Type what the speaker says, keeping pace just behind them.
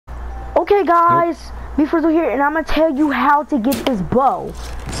Okay guys, be Frizzle here, and I'm gonna tell you how to get this bow.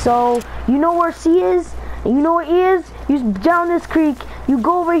 So, you know where C is, and you know where E is? You down this creek, you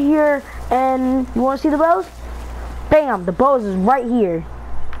go over here, and you wanna see the bows? Bam, the bows is right here.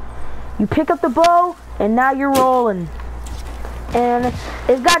 You pick up the bow, and now you're rolling. And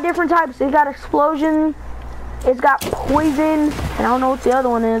it's got different types. It's got explosion, it's got poison, and I don't know what the other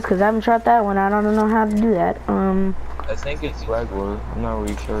one is, because I haven't tried that one. I don't know how to do that. I think it's regular. I'm not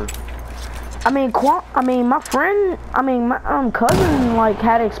really sure. my friend, my cousin like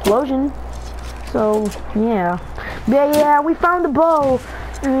had an explosion. So yeah, but yeah, we found the bow,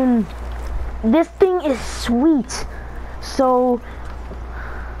 and this thing is sweet. So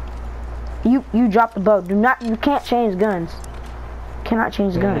you drop the bow. You can't change guns. Cannot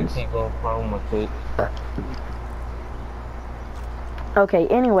change guns. Can't go home with it. Okay,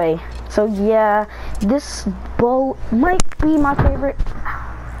 anyway, so yeah, this bow might be my favorite.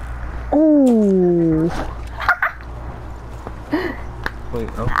 Ooh. Wait,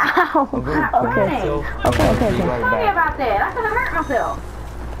 Ow. okay. Okay. Sorry about that. I could have hurt myself.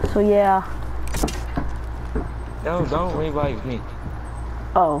 So yeah. No, don't revive me.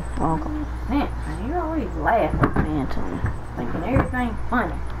 Oh, okay. Man, you always laugh, Anthony. thinking everything's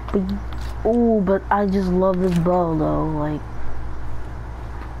funny. But I just love this bow though. Like,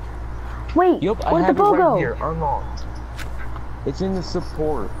 wait, Yup, I where'd the have it bow right go? here, unlocked. It's in the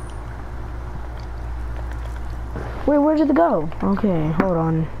support. Wait, where did it go? Okay, hold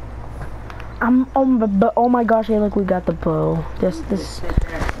on. Oh my gosh! Hey, look, we got the bow. This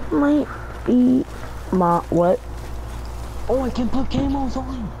might be my what? Oh, I can put camos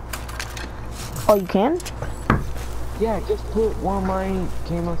on. Oh, you can? Yeah, just put one of my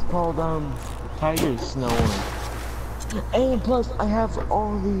camos called Tiger Snow on. And plus, I have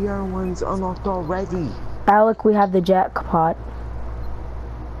all the other ones unlocked already. Alec, we have the jackpot.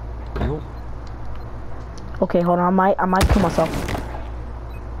 Yup. Okay, hold on. I might kill myself.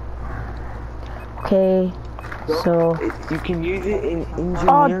 Okay, so You can use it in engineer,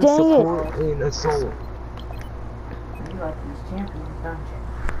 Oh, dang support, and assault. You like these champions, don't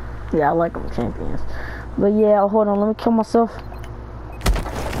you? yeah, I like them champions. But yeah, hold on. Let me kill myself.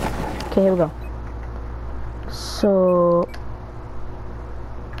 Okay, here we go. So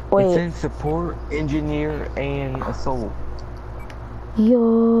It's wait, in support, engineer, and assault.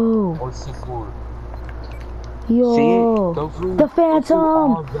 yo, Or support. yo, See it? Go through, the go through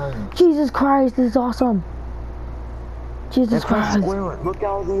all Phantom. guns. Jesus Christ, this is awesome. Jesus That's why Christ. square it. Look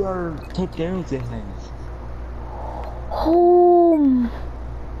how the other takedowns it has. Home.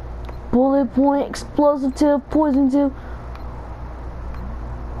 Bullet point, explosive tip, poison tip.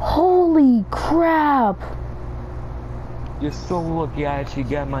 Holy crap. You're so lucky I actually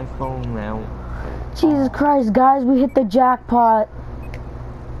got my phone now. Jesus Christ, guys, we hit the jackpot.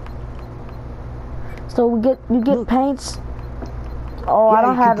 So you get Look. paints. Oh, I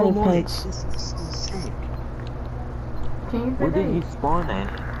don't have any paints. This is so sick. Can you Where did you believe? spawn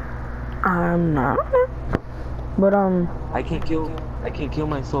at? I'm not. But I can kill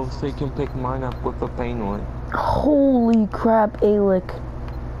myself so you can pick mine up with a paint on. holy crap, Alec.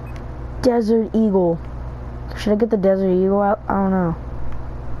 Desert Eagle. Should I get the Desert Eagle out? I don't know.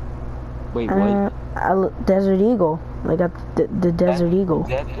 Wait, what? Desert Eagle. I got the Desert Eagle.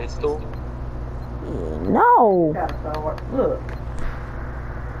 That pistol? No. Gotta start. Look.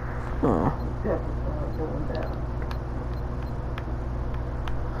 Oh. Gotta start doing that.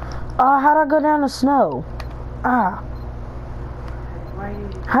 How'd I go down the snow? How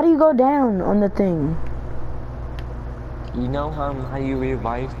do you go down on the thing? You know how you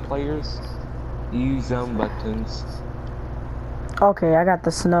revive players? You use buttons. Okay, I got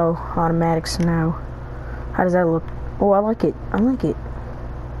the snow, automatic snow. How does that look? Oh, I like it. I like it.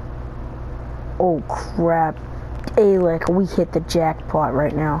 Oh crap. Alec, we hit the jackpot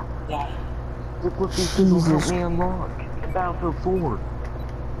right now. Look what these people help Jesus. me unlock. Battlefield 4.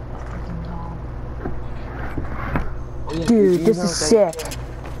 Oh, yeah, Dude, this is sick.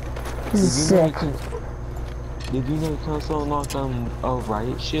 This is sick. Did you know you can also unlock a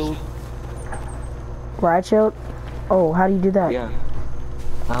riot shield? Riot shield? Oh, how do you do that? Yeah.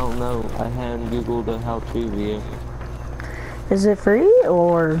 I don't know. I hadn't googled how to video. Is it free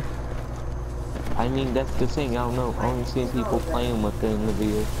or? I mean, that's the thing. I don't know. I only seen people playing with it in the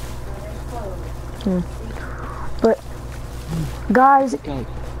video. But guys, Okay.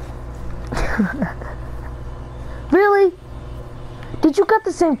 really? Did you got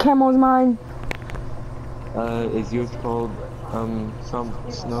the same camo as mine? Is yours called some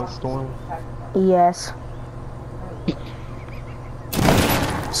snowstorm? Yes.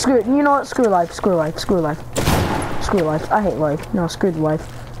 Screw it. You know what? Screw life. Screw life. Screw life. Screw life. I hate life. No, screw life.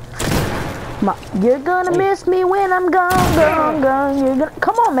 You're gonna miss me when I'm gone, gone, gone. You're gonna.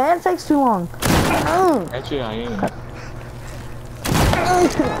 Come on, man. It takes too long. Actually, I am.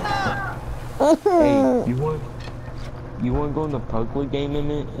 Hey, you want to go in the Pokemon game in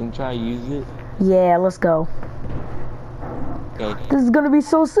it and try to use it? Yeah, let's go. Okay. This is gonna be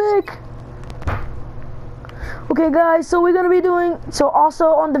so sick. Okay, guys. So we're gonna be doing. So also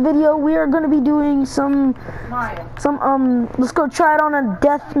on the video, we are gonna be doing some. Let's go try it on a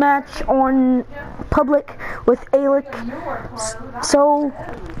death match on public with Alec. So.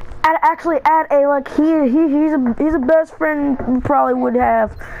 Actually, add Alec. He's a best friend you probably would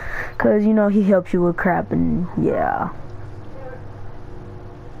have, cause you know he helps you with crap and yeah.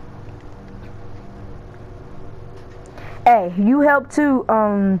 Hey, you help too,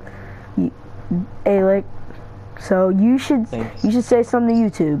 Alec. So you should say something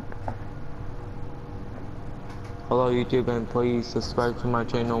to YouTube. Hello YouTube, and please subscribe to my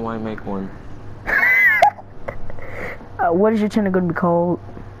channel when I make one. What is your channel gonna be called?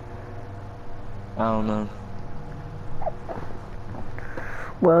 I don't know.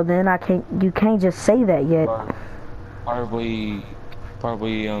 Well then you can't just say that yet. Probably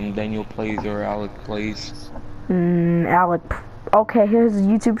Daniel Plays or Alec Plays. Alec. Okay, his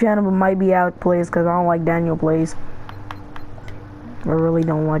YouTube channel might be Alec Plays, cause I don't like Daniel Plays. I really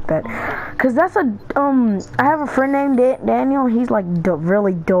don't like that. Cause that's I have a friend named Daniel. He's like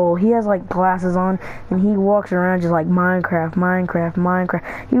really dull. He has like glasses on and he walks around just like Minecraft.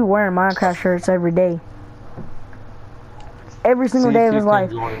 He's wearing Minecraft shirts every day. Every single day of his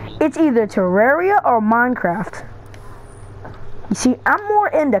life. It's either Terraria or Minecraft. You see, I'm more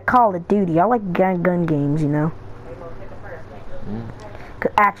into Call of Duty. I like gun games, you know.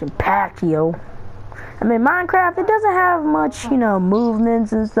 Action packed, yo. I mean, Minecraft, it doesn't have much, you know,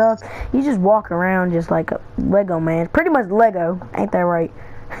 movements and stuff. You just walk around just like a Lego man. Pretty much Lego. Ain't that right?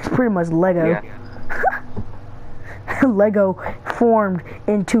 It's pretty much Lego. Yeah. Lego formed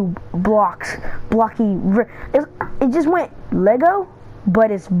into blocks. Blocky. It just went Lego,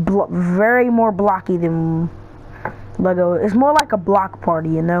 but it's very more blocky than Lego. It's more like a block party,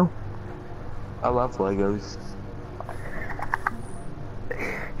 you know? I love Legos.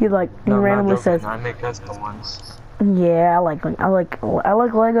 He randomly says, I make custom ones. yeah, I like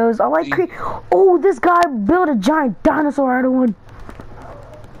Legos. I like oh, this guy built a giant dinosaur out of one.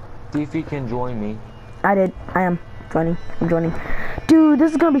 See if you can join me. I am funny. I'm joining. Dude,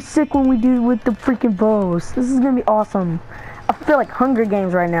 this is gonna be sick when we do with the freaking bows. This is gonna be awesome. I feel like Hunger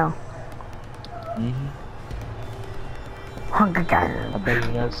Games right now. Hunger Games. I bet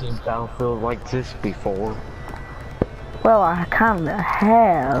you've never seen Battlefield like this before. Well, I kinda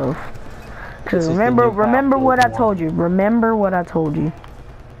have. Cause remember what I told you. Remember what I told you.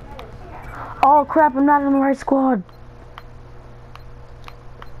 Oh crap! I'm not in the right squad.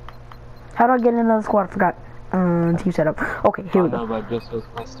 How do I get in another squad? I forgot. Team setup. Okay, here we go. But just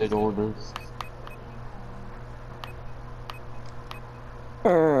requested orders.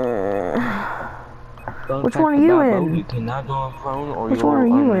 Which one are you in? You cannot go on prone or which one are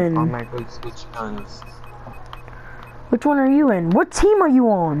you in? Automatically switch guns. Which one are you in? What team are you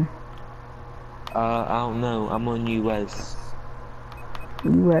on? I don't know. I'm on US.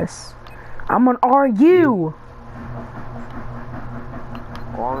 US. I'm on RU.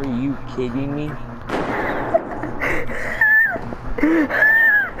 Are you kidding me?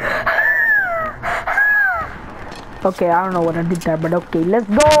 Okay, I don't know what I did there, but okay, let's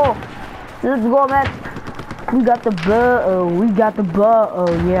go. Let's go, man. We got the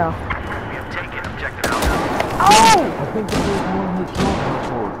yeah. Oh! I think there was one hit kill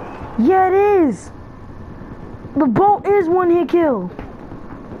before. Yeah, it is. The bolt is one hit kill.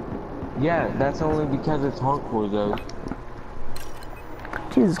 Yeah, that's only because it's hardcore though.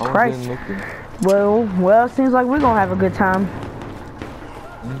 Jesus Christ. Well, it seems like we're gonna have a good time.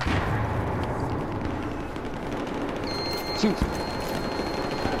 Shoot.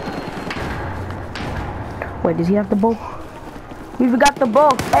 Wait, does he have the bow? We forgot the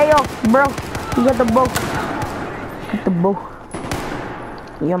bow. Hey, yo, bro. You got the bow. Get the bow.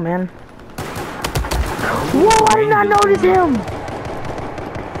 Yeah, man. Whoa, I did not notice him.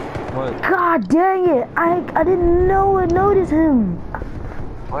 What? God dang it. I didn't notice him.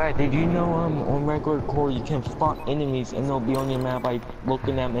 Wait, did you know on regular core you can spot enemies and they'll be on your map by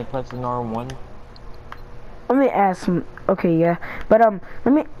looking at them and pressing R1? Let me add some, okay, yeah. But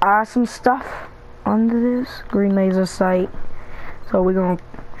let me add some stuff onto this green laser sight. So we're gonna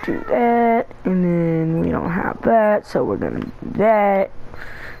do that, and then we don't have that, so we're gonna do that.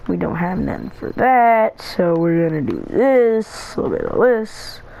 We don't have nothing for that, so we're gonna do this, a little bit of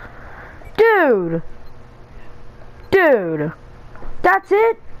this. Dude, that's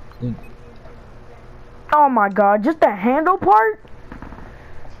it? Oh my god, just the handle part?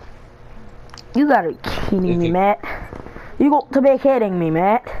 You gotta be kidding me, Matt. You got to be kidding me,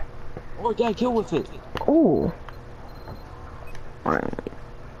 Matt. Oh, I got killed with it. Oh.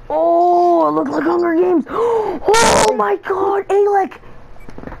 Oh, it looks like Hunger Games. Oh my god, Alec.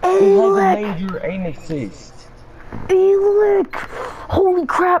 Alec. It has a major aim assist. Alec. Holy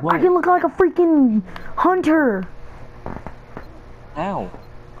crap, What? I can look like a freaking hunter. Ow.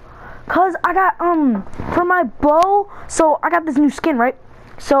 Cause I got, for my bow, so I got this new skin, right?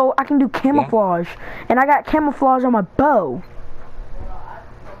 So I can do camouflage. And I got camouflage on my bow.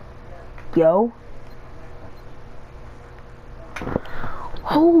 Yo.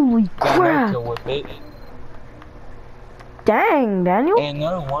 Holy crap. With it. Dang, Daniel. And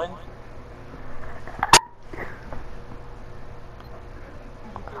another one.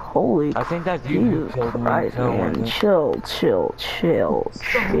 Holy I think that's you who Jesus killed me. Christ, No, man. wasn't it? Chill.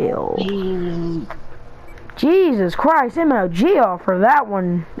 Jesus Christ, MLG off for that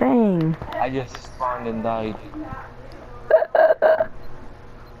one. Dang. I just spawned and died.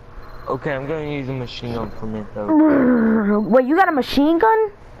 Okay, I'm gonna use a machine gun for me though. Wait, you got a machine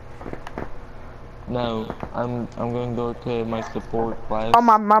gun? No, I'm gonna go to my support class. Oh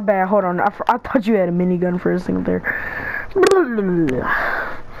my bad. Hold on. I thought you had a minigun for a second there.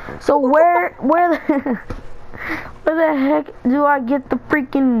 So where the heck do I get the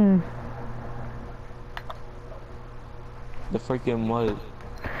freaking? The freaking what?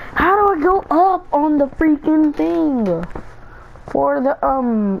 How do I go up on the freaking thing for the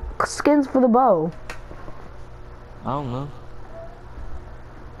skins for the bow? I don't know.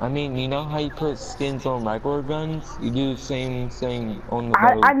 I mean, you know how you put skins on regular guns? You do the same thing on the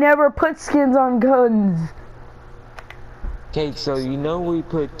bow. I never put skins on guns. Okay, so you know we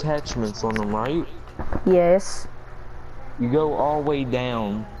put attachments on them, right? Yes. You go all the way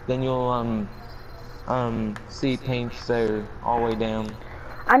down, then you'll see paints there all the way down.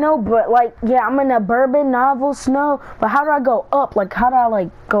 I know, but like, yeah, I'm in a bourbon novel snow, but how do I go up? Like, how do I like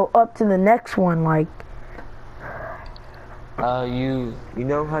go up to the next one? Like, you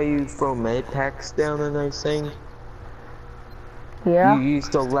know how you throw med packs down in those things? yeah. You use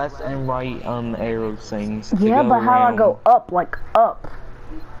the left and right arrow things. Yeah, but how do I go up? Like up?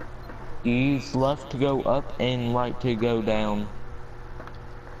 You use left to go up and right to go down.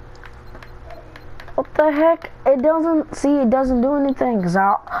 What the heck? It doesn't do anything because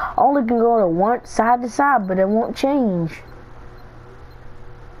I only can go to one side to side, but it won't change.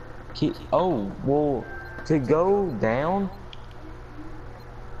 Oh, well, to go down?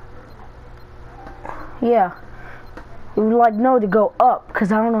 Yeah. It would like no to go up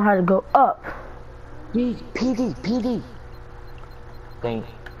because I don't know how to go up. PD. Dang.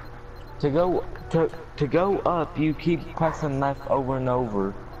 To go up, you keep pressing left over and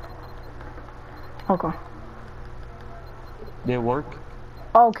over. Okay. Did it work?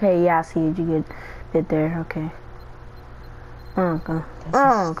 Okay, yeah, I see what you did there. Okay. Okay.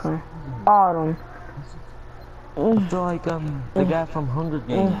 Okay. Autumn. I feel like the guy from Hunger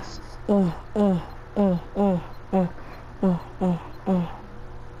Games.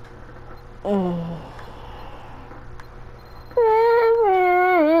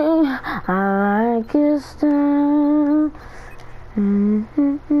 I kissed him.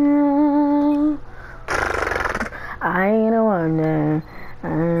 I ain't a wonder.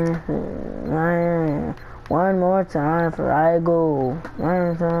 One more time for I go.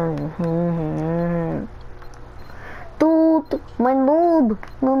 One time. Dude, my noob.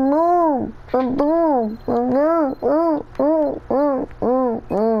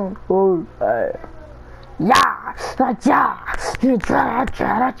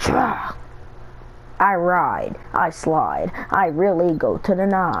 I ride, I slide, I really go to the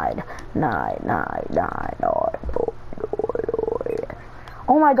nide.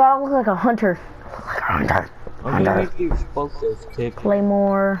 Oh my god, I look like a hunter. I'm gonna make the explosive tip.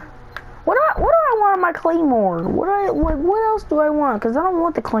 Claymore. What do I want on my claymore? What else do I want? Cause I don't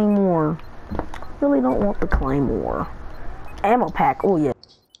want the claymore. Really don't want the claymore. Ammo pack. Oh yeah.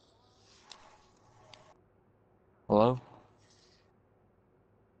 Hello?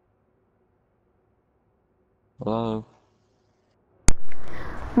 Hello?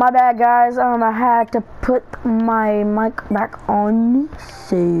 My bad, guys. I had to put my mic back on.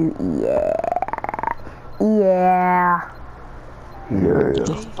 So yeah.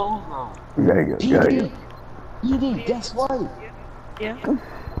 Just follow. PD, guess what? Yeah.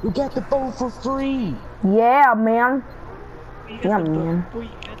 We got the bow for free. Yeah, man. You Yeah, got the man. bow. You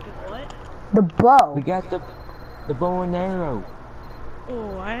got the what? The bow. We got the bow and arrow.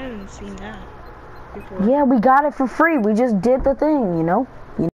 Oh, I haven't seen that before. Yeah, we got it for free. We just did the thing, you know.